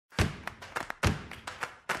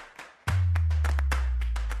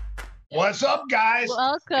What's up, guys?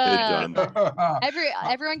 Welcome. Hey,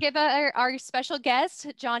 Everyone give our special guest,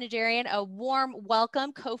 Jon Najarian, a warm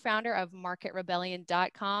welcome, co-founder of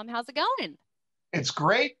MarketRebellion.com. How's it going? It's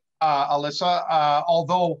great, Alyssa.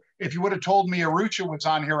 Although if you would have told me Arusha was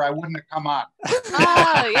on here, I wouldn't have come on.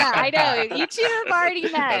 Oh, yeah, I know. You two have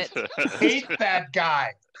already met. Hate that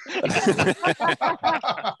guy.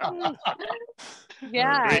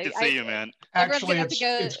 Yeah. Great to see you, man. Actually,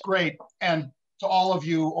 it's great. And to all of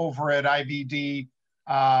you over at IBD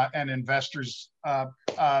and investors,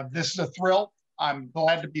 this is a thrill. I'm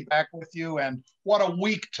glad to be back with you. And what a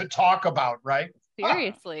week to talk about, right?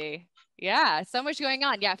 Seriously. Yeah, so much going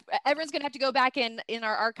on. Yeah, everyone's going to have to go back in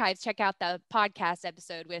our archives, check out the podcast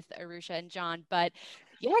episode with Arusha and Jon. But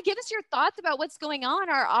yeah, give us your thoughts about what's going on.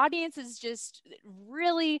 Our audience is just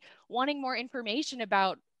really wanting more information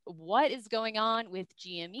about what is going on with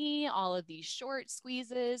GME, all of these short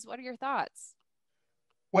squeezes. What are your thoughts?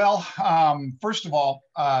 Well, first of all,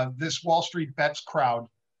 this Wall Street Bets crowd,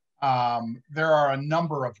 there are a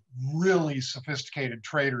number of really sophisticated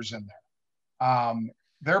traders in there.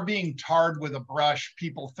 They're being tarred with a brush,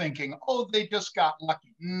 people thinking, oh, they just got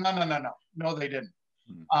lucky. No, they didn't.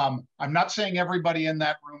 I'm not saying everybody in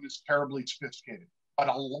that room is terribly sophisticated, but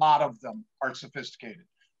a lot of them are sophisticated.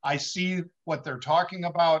 I see what they're talking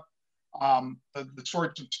about, the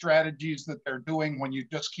sorts of strategies that they're doing when you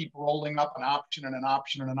just keep rolling up an option and an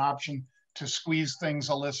option and an option to squeeze things,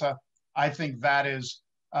 Alyssa. I think that is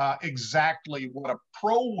exactly what a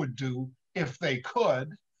pro would do if they could.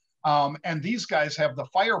 And these guys have the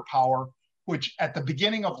firepower, which at the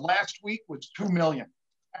beginning of last week was 2 million.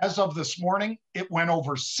 As of this morning, it went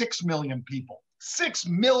over 6 million people. 6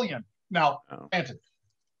 million. Now, granted,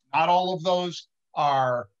 not all of those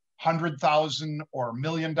are 100,000 or $1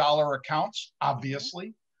 million accounts,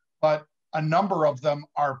 obviously, but a number of them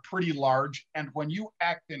are pretty large. And when you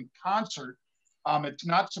act in concert, it's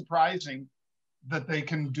not surprising that they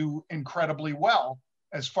can do incredibly well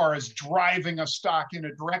as far as driving a stock in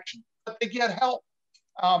a direction. But they get help.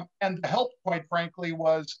 And the help, quite frankly,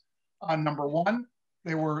 was number one,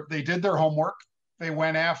 they did their homework. They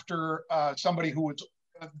went after somebody who was,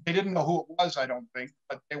 they didn't know who it was, I don't think,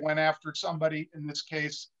 but they went after somebody, in this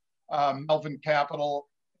case, Melvin Capital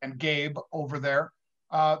and Gabe over there.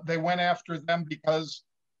 They went after them because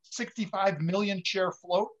 65 million share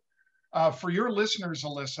float. For your listeners,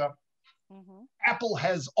 Alyssa, Apple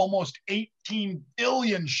has almost 18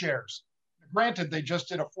 billion shares. Granted, they just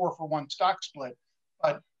did a 4-for-1 stock split,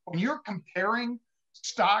 but when you're comparing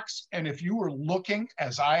stocks, and if you were looking,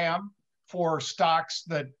 as I am, for stocks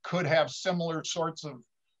that could have similar sorts of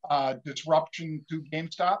disruption to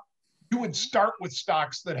GameStop, you would start with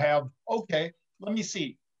stocks that have, okay, let me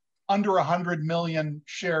see, under 100 million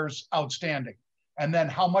shares outstanding. And then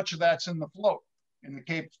how much of that's in the float? In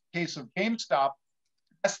the case of GameStop,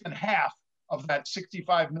 less than half of that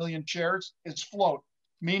 65 million shares is float,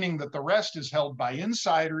 meaning that the rest is held by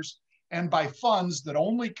insiders and by funds that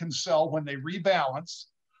only can sell when they rebalance,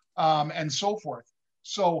 and so forth.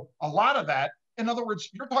 So a lot of that, in other words,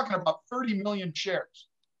 you're talking about 30 million shares.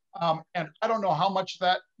 And I don't know how much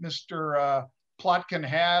that Mr. Plotkin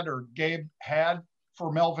had or Gabe had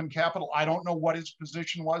for Melvin Capital. I don't know what his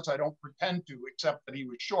position was. I don't pretend to, except that he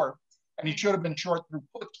was short. And he should have been short through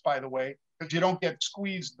puts, by the way, because you don't get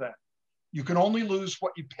squeezed then. You can only lose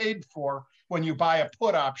what you paid for when you buy a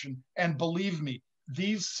put option. And believe me,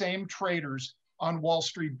 these same traders on Wall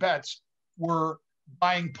Street Bets were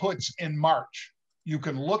buying puts in March. You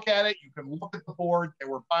can look at it. You can look at the board. They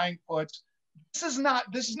were buying puts. This is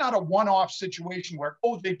not a one-off situation where,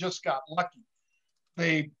 oh, they just got lucky.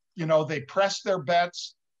 They press their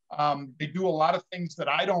bets. They do a lot of things that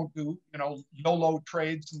I don't do, YOLO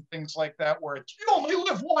trades and things like that, where it's, you only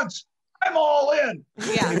live once. I'm all in.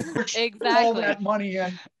 Yeah, exactly. All that money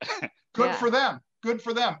in. Good for them. Good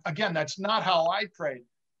for them. Again, that's not how I trade.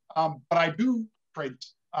 But I do trade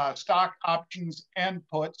stock options and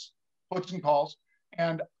puts and calls.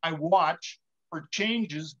 And I watch for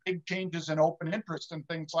changes, big changes in open interest and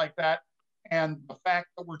things like that. And the fact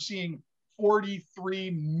that we're seeing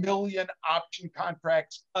 43 million option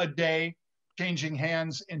contracts a day changing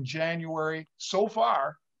hands in January so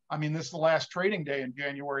far. I mean, this is the last trading day in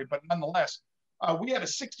January, but nonetheless, we had a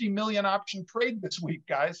 60 million option trade this week,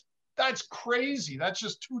 guys. That's crazy. That's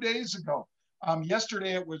just 2 days ago.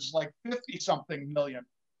 Yesterday, it was like 50 something million.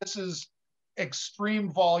 This is extreme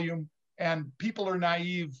volume, and people are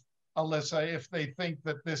naive, Alyssa, if they think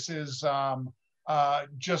that this is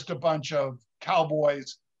just a bunch of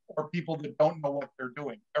cowboys or people that don't know what they're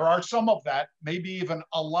doing. There are some of that, maybe even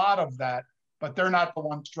a lot of that, but they're not the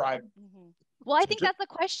ones driving. Well, I So, think that's the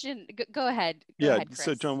question. Go ahead. Go yeah. ahead, So,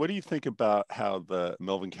 Chris. John, what do you think about how the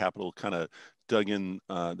Melvin Capital kind of dug in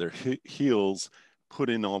their heels, put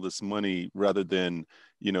in all this money rather than,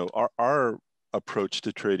 our approach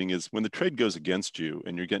to trading is when the trade goes against you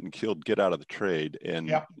and you're getting killed, get out of the trade and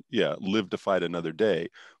live to fight another day.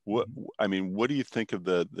 What I mean, what do you think of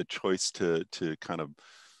the choice to kind of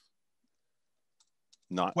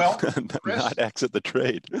not Chris, not exit the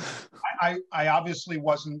trade? I obviously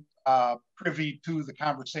wasn't privy to the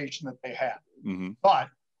conversation that they had, Mm-hmm. but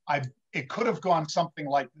it could have gone something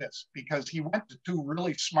like this because he went to two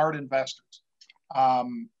really smart investors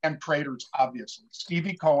and traders, obviously,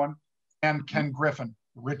 Stevie Cohen and Ken Griffin,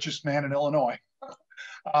 richest man in Illinois.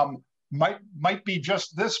 Might be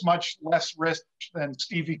just this much less risk than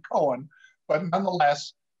Stevie Cohen, but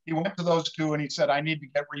nonetheless, he went to those two and he said, I need to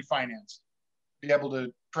get refinanced, be able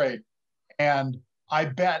to trade. And I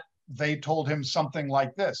bet they told him something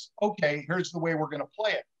like this. Okay, here's the way we're going to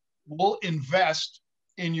play it. We'll invest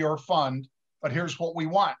in your fund, but here's what we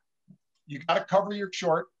want. You got to cover your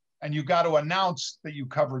short and you got to announce that you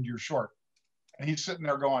covered your short. And he's sitting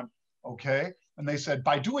there going, okay. And they said,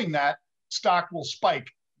 by doing that, stock will spike.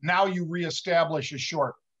 Now you reestablish a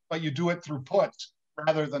short, but you do it through puts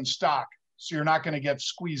rather than stock. So you're not going to get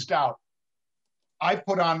squeezed out. I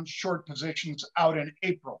put on short positions out in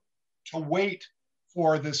April to wait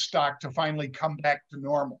for this stock to finally come back to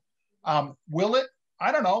normal. Will it?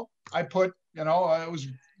 I don't know. I put, it was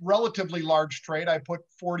relatively large trade. I put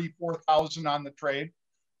 44,000 on the trade.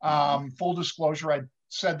 Full disclosure, I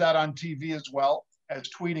said that on TV as well as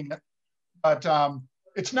tweeting it. But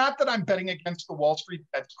it's not that I'm betting against the Wall Street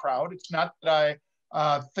Bets crowd. It's not that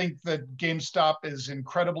I think that GameStop is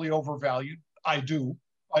incredibly overvalued. I do.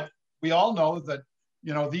 But we all know that,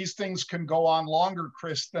 these things can go on longer,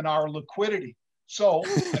 Chris, than our liquidity. So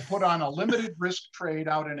I put on a limited risk trade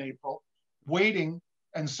out in April, waiting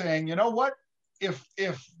and saying, you know what? If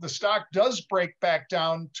the stock does break back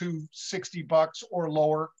down to $60 or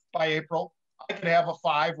lower by April, I could have a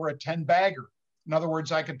 5 or a 10 bagger. In other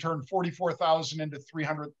words, I could turn 44,000 into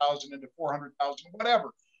 300,000 into 400,000,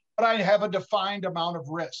 whatever. But I have a defined amount of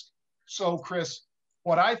risk. So, Chris,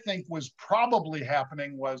 what I think was probably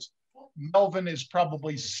happening was Melvin is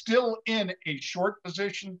probably still in a short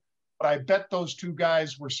position, but I bet those two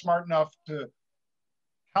guys were smart enough to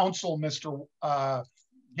counsel Mr.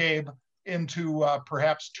 Gabe into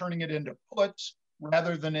perhaps turning it into puts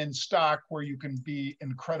rather than in stock where you can be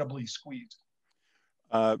incredibly squeezed.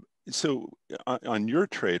 So on your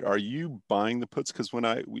trade, are you buying the puts? Because when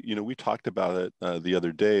we talked about it the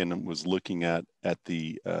other day and was looking at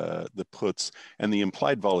the puts, and the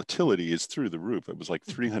implied volatility is through the roof. It was like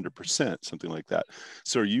 300%, something like that.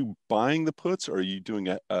 So are you buying the puts, or are you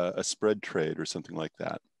doing a spread trade or something like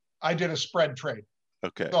that? I did a spread trade.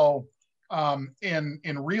 Okay. So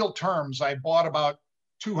in real terms, I bought about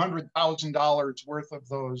 $200,000 worth of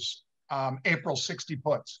those April 60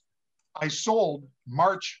 puts. I sold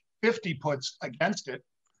March 50 puts against it.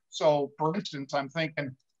 So for instance, I'm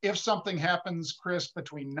thinking if something happens, Chris,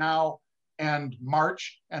 between now and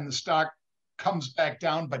March and the stock comes back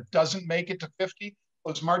down but doesn't make it to 50,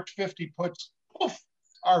 those March 50 puts, poof,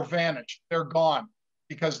 are vanished. They're gone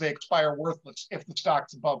because they expire worthless if the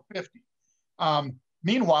stock's above 50.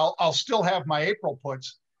 Meanwhile, I'll still have my April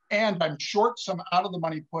puts, and I'm short some out of the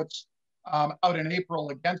money puts out in April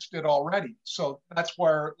against it already. So that's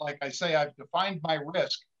where, like I say, I've defined my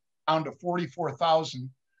risk down to 44,000.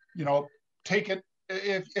 Take it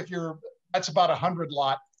if you're, that's about 100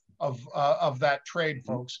 lot of that trade,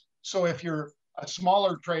 folks. So if you're a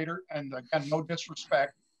smaller trader, and again, no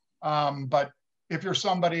disrespect, but if you're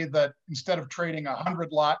somebody that instead of trading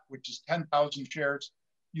 100 lot, which is 10,000 shares,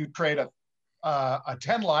 you trade a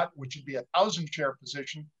 10 lot, which would be 1,000 share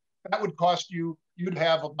position, that would cost you, you'd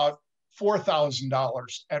have about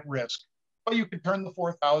 $4,000 at risk. But you could turn the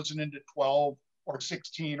 4,000 into 12 or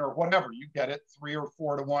 16 or whatever. You get it, 3 or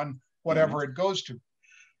 4 to 1, whatever it goes to.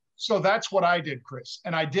 So that's what I did, Chris.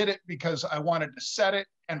 And I did it because I wanted to set it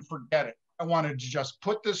and forget it. I wanted to just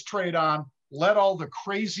put this trade on, let all the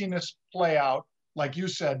craziness play out. Like you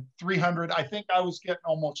said, 300, I think I was getting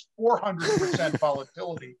almost 400%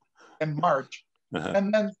 volatility in March.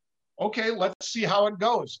 And then, okay, let's see how it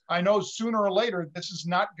goes. I know sooner or later, this is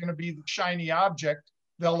not going to be the shiny object.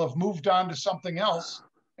 They'll have moved on to something else.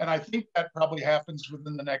 And I think that probably happens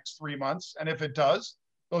within the next 3 months. And if it does,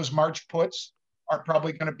 those March puts are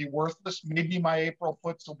probably going to be worthless. Maybe my April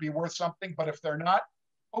puts will be worth something, but if they're not,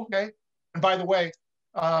 okay. And by the way,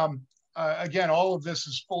 again, all of this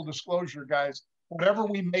is full disclosure, guys. Whatever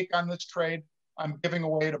we make on this trade, I'm giving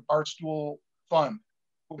away to Barstool Fund,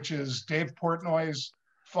 which is Dave Portnoy's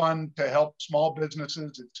fund to help small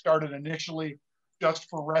businesses. It started initially just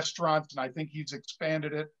for restaurants, and I think he's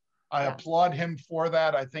expanded it. I applaud him for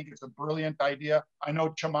that. I think it's a brilliant idea. I know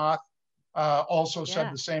Chamath also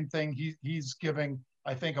said the same thing. He's giving,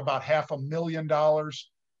 I think, about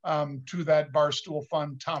 $500,000 to that Barstool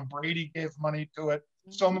Fund. Tom Brady gave money to it.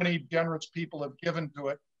 So many generous people have given to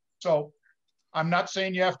it. So I'm not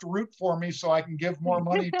saying you have to root for me so I can give more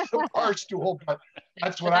money to Barstool, but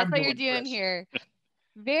that's what I'm doing. That's what you're doing, Chris. Here.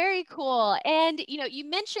 Very cool. And, you know, you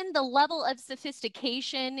mentioned the level of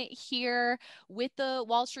sophistication here with the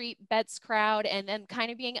Wall Street Bets crowd and them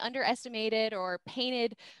kind of being underestimated or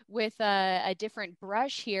painted with a different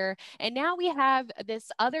brush here. And now we have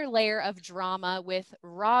this other layer of drama with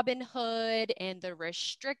Robinhood and the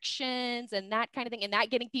restrictions and that kind of thing, and that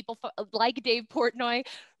getting people like Dave Portnoy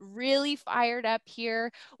really fired up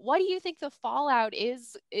here. What do you think the fallout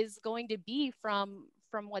is going to be from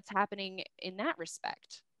what's happening in that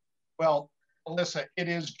respect? Well, Alyssa, it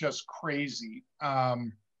is just crazy.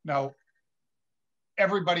 Now,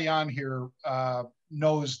 everybody on here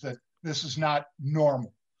knows that this is not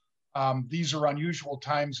normal. These are unusual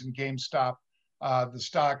times in GameStop. The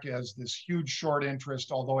stock has this huge short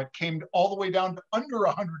interest, although it came all the way down to under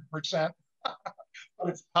 100%, but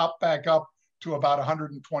it's popped back up to about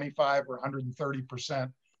 125 or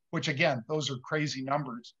 130%, which again, those are crazy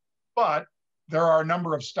numbers. But there are a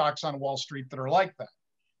number of stocks on Wall Street that are like that.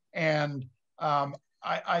 And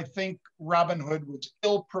I think Robinhood was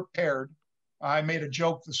ill prepared. I made a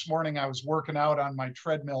joke this morning. I was working out on my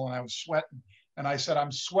treadmill and I was sweating. And I said,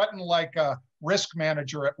 I'm sweating like a risk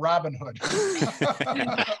manager at Robinhood.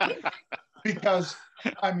 Because,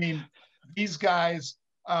 I mean, these guys,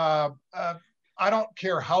 I don't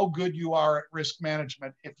care how good you are at risk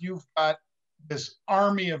management. If you've got this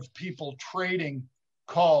army of people trading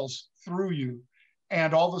calls through you,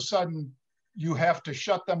 and all of a sudden you have to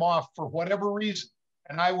shut them off for whatever reason.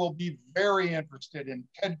 And I will be very interested in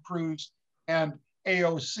Ted Cruz and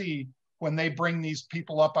AOC when they bring these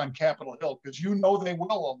people up on Capitol Hill, because you know they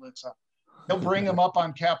will, Alyssa. They'll bring them up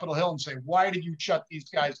on Capitol Hill and say, why did you shut these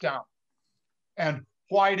guys down? And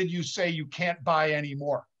why did you say you can't buy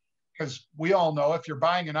anymore? Because we all know if you're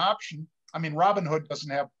buying an option, I mean, Robinhood doesn't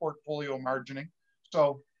have portfolio margining.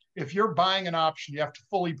 So if you're buying an option, you have to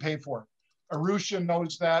fully pay for it. Arusha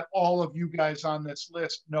knows that. All of you guys on this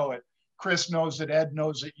list know it. Chris knows it. Ed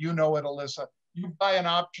knows it. You know it, Alyssa. You buy an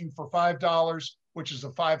option for $5, which is a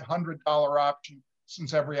 $500 option,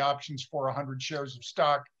 since every option's for 100 shares of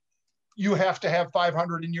stock. You have to have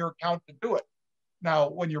 500 in your account to do it. Now,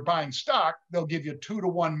 when you're buying stock, they'll give you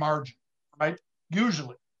 2-to-1 margin, right?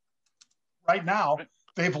 Usually. Right now,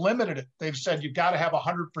 they've limited it. They've said you've got to have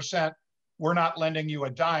 100%. We're not lending you a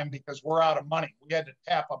dime because we're out of money. We had to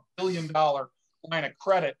tap $1 billion line of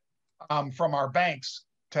credit from our banks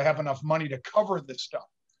to have enough money to cover this stuff.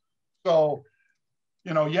 So,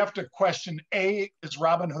 you know, you have to question, A, is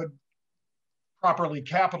Robinhood properly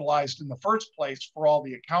capitalized in the first place for all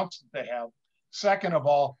the accounts that they have? Second of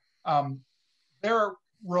all, they're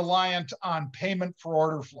reliant on payment for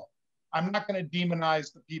order flow. I'm not going to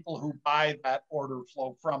demonize the people who buy that order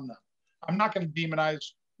flow from them. I'm not going to demonize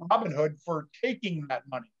Robinhood for taking that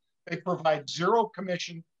money. They provide zero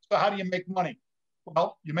commission. So how do you make money?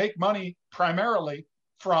 Well, you make money primarily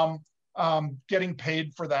from getting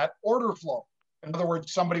paid for that order flow. In other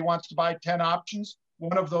words, somebody wants to buy 10 options.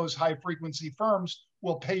 One of those high frequency firms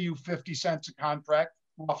will pay you 50 cents a contract,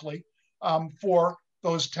 roughly, for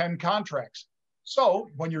those 10 contracts. So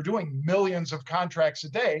when you're doing millions of contracts a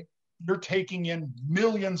day, you're taking in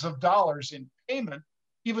millions of dollars in payment,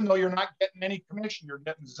 even though you're not getting any commission. You're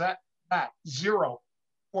getting that zero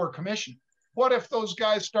for commission. What if those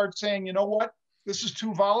guys start saying, you know what, this is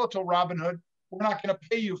too volatile, Robinhood. We're not going to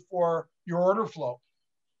pay you for your order flow.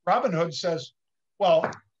 Robinhood says, well,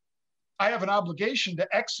 I have an obligation to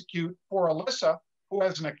execute for Alyssa, who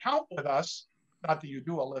has an account with us. Not that you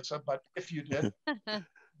do, Alyssa, but if you did,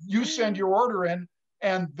 you send your order in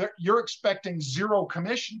and you're expecting zero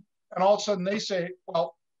commission. And all of a sudden they say,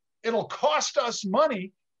 well, it'll cost us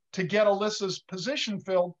money to get Alyssa's position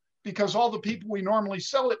filled because all the people we normally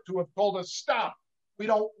sell it to have told us, stop,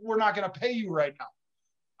 we're not going to pay you right now.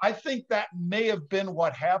 I think that may have been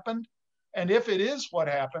what happened. And if it is what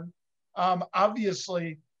happened,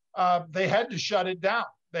 obviously they had to shut it down.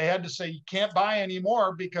 They had to say, you can't buy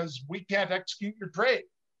anymore because we can't execute your trade.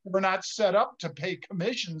 We're not set up to pay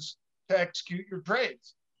commissions to execute your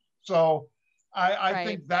trades. So I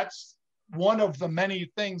think that's one of the many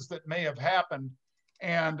things that may have happened.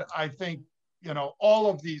 And I think, you know, all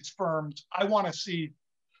of these firms, I want to see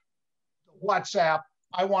WhatsApp,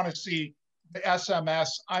 I want to see the SMS,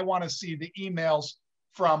 I want to see the emails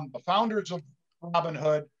from the founders of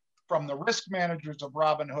Robinhood, from the risk managers of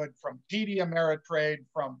Robinhood, from TD Ameritrade,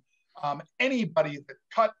 from anybody that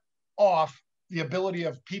cut off the ability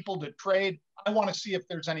of people to trade. I want to see if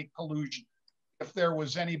there's any collusion. If there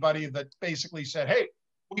was anybody that basically said, hey,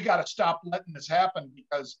 we got to stop letting this happen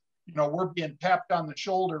because, you know, we're being tapped on the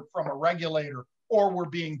shoulder from a regulator, or we're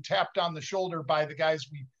being tapped on the shoulder by the guys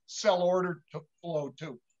we sell order to flow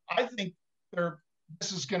to. I think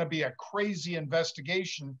this is going to be a crazy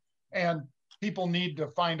investigation, and people need to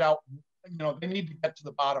find out, you know, they need to get to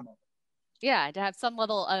the bottom of it. Yeah, to have some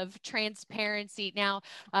level of transparency. Now,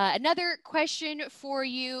 another question for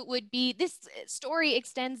you would be, this story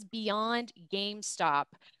extends beyond GameStop.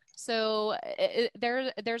 So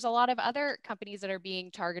there's a lot of other companies that are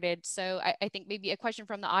being targeted. So I think maybe a question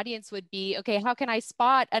from the audience would be, okay, how can I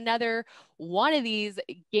spot another one of these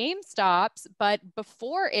GameStops, but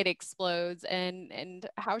before it explodes? And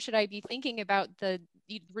how should I be thinking about the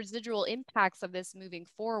residual impacts of this moving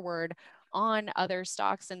forward on other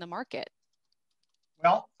stocks in the market?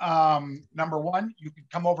 Well, number one, you could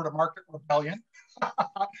come over to Market Rebellion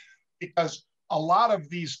because a lot of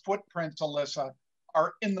these footprints, Alyssa,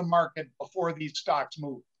 are in the market before these stocks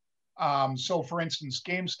move. So for instance,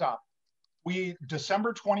 GameStop,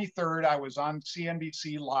 December 23rd, I was on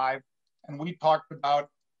CNBC Live, and we talked about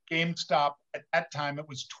GameStop. At that time, it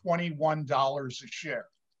was $21 a share.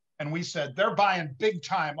 And we said, they're buying big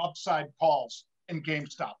time upside calls in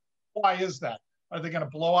GameStop. Why is that? Are they going to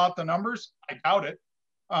blow out the numbers? I doubt it.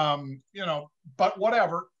 You know, but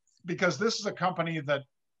whatever, because this is a company that,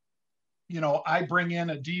 you know, I bring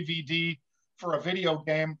in a DVD for a video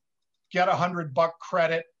game, get $100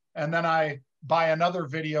 credit, and then I buy another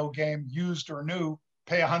video game, used or new,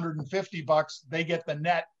 pay $150. They get the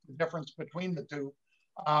net, the difference between the two.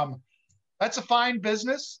 That's a fine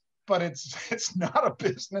business, but it's not a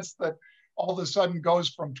business that all of a sudden goes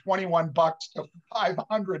from $21 to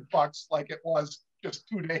 $500 like it was just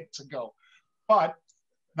 2 days ago. But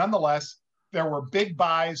nonetheless, there were big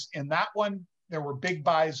buys in that one. There were big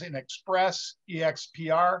buys in Express,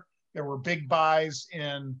 EXPR. There were big buys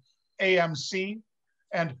in AMC.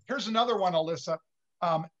 And here's another one, Alyssa,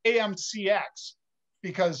 AMCX,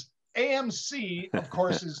 because AMC, of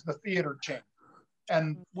course, is the theater chain.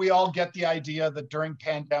 And we all get the idea that during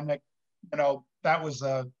pandemic, you know, that was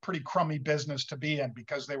a pretty crummy business to be in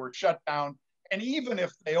because they were shut down. And even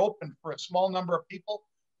if they opened for a small number of people,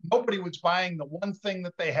 nobody was buying the one thing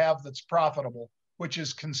that they have that's profitable, which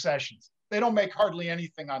is concessions. They don't make hardly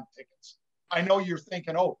anything on tickets. I know you're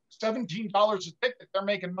thinking, oh, $17 a ticket, they're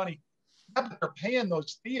making money. Yeah, but they're paying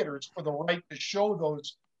those theaters for the right to show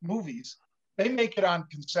those movies. They make it on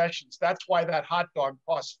concessions. That's why that hot dog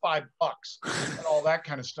costs $5 and all that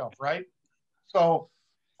kind of stuff, right? So,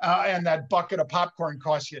 and that bucket of popcorn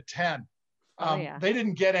costs you 10. Yeah. They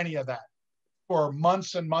didn't get any of that for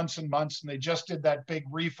months and months and months, and they just did that big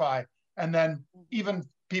refi. And then even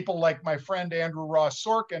people like my friend Andrew Ross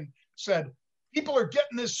Sorkin said, people are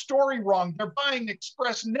getting this story wrong. They're buying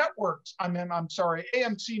Express Networks.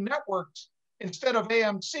 AMC Networks instead of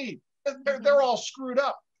AMC. They're all screwed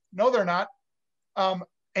up. No, they're not.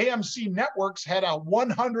 AMC Networks had a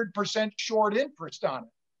 100% short interest on it.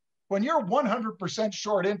 When you're 100%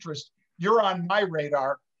 short interest, you're on my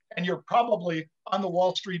radar, and you're probably on the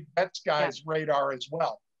Wall Street Bets guys' radar as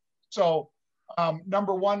well. So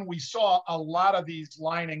number one, we saw a lot of these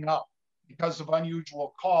lining up because of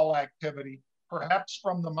unusual call activity, perhaps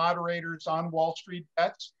from the moderators on Wall Street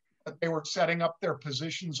Bets, that they were setting up their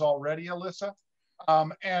positions already, Alyssa.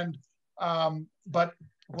 But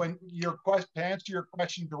when to answer your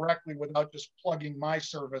question directly without just plugging my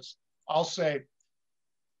service, I'll say,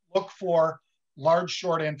 look for large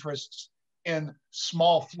short interests in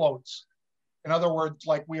small floats. In other words,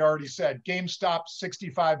 like we already said, GameStop,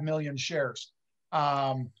 65 million shares.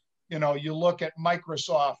 You know, you look at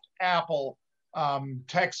Microsoft, Apple,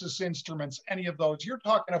 Texas Instruments, any of those, you're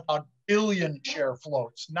talking about billion share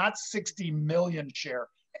floats, not 60 million share.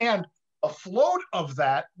 And a float of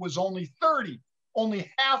that was only 30.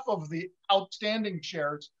 Only half of the outstanding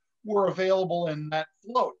shares were available in that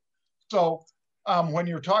float. So when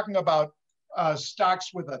you're talking about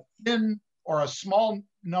stocks with a thin or a small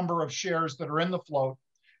number of shares that are in the float,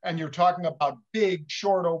 and you're talking about big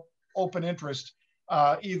short open interest,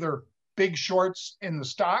 either big shorts in the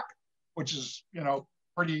stock, which is, you know,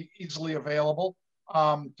 pretty easily available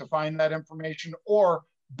to find that information, or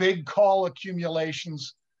big call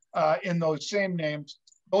accumulations in those same names.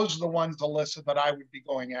 Those are the ones, Alyssa, that I would be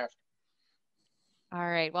going after. All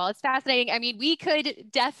right. Well, it's fascinating. I mean, we could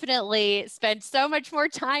definitely spend so much more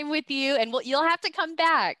time with you, and you'll have to come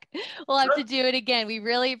back. We'll have to do it again. We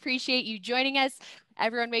really appreciate you joining us.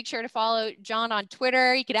 everyone make sure to follow Jon on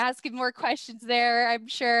Twitter. You can ask him more questions there, I'm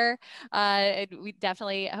sure. We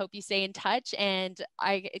definitely hope you stay in touch. And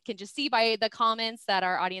I can just see by the comments that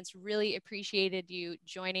our audience really appreciated you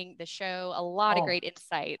joining the show. A lot of great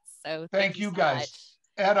insights. So thank you so guys. much.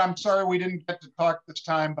 Ed, I'm sorry we didn't get to talk this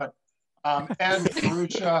time, but Ed,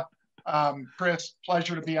 Arusha, Chris,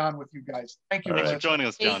 pleasure to be on with you guys. Thank you. Thanks for joining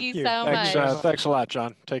us, Jon. Thank you so much. Thanks a lot,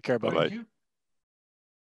 Jon. Take care, buddy. Thank you.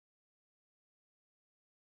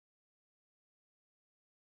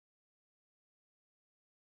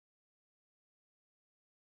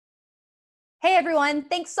 Hey everyone,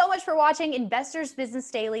 thanks so much for watching Investors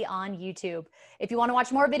Business Daily on YouTube. If you want to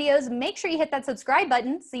watch more videos, make sure you hit that subscribe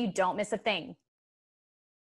button so you don't miss a thing.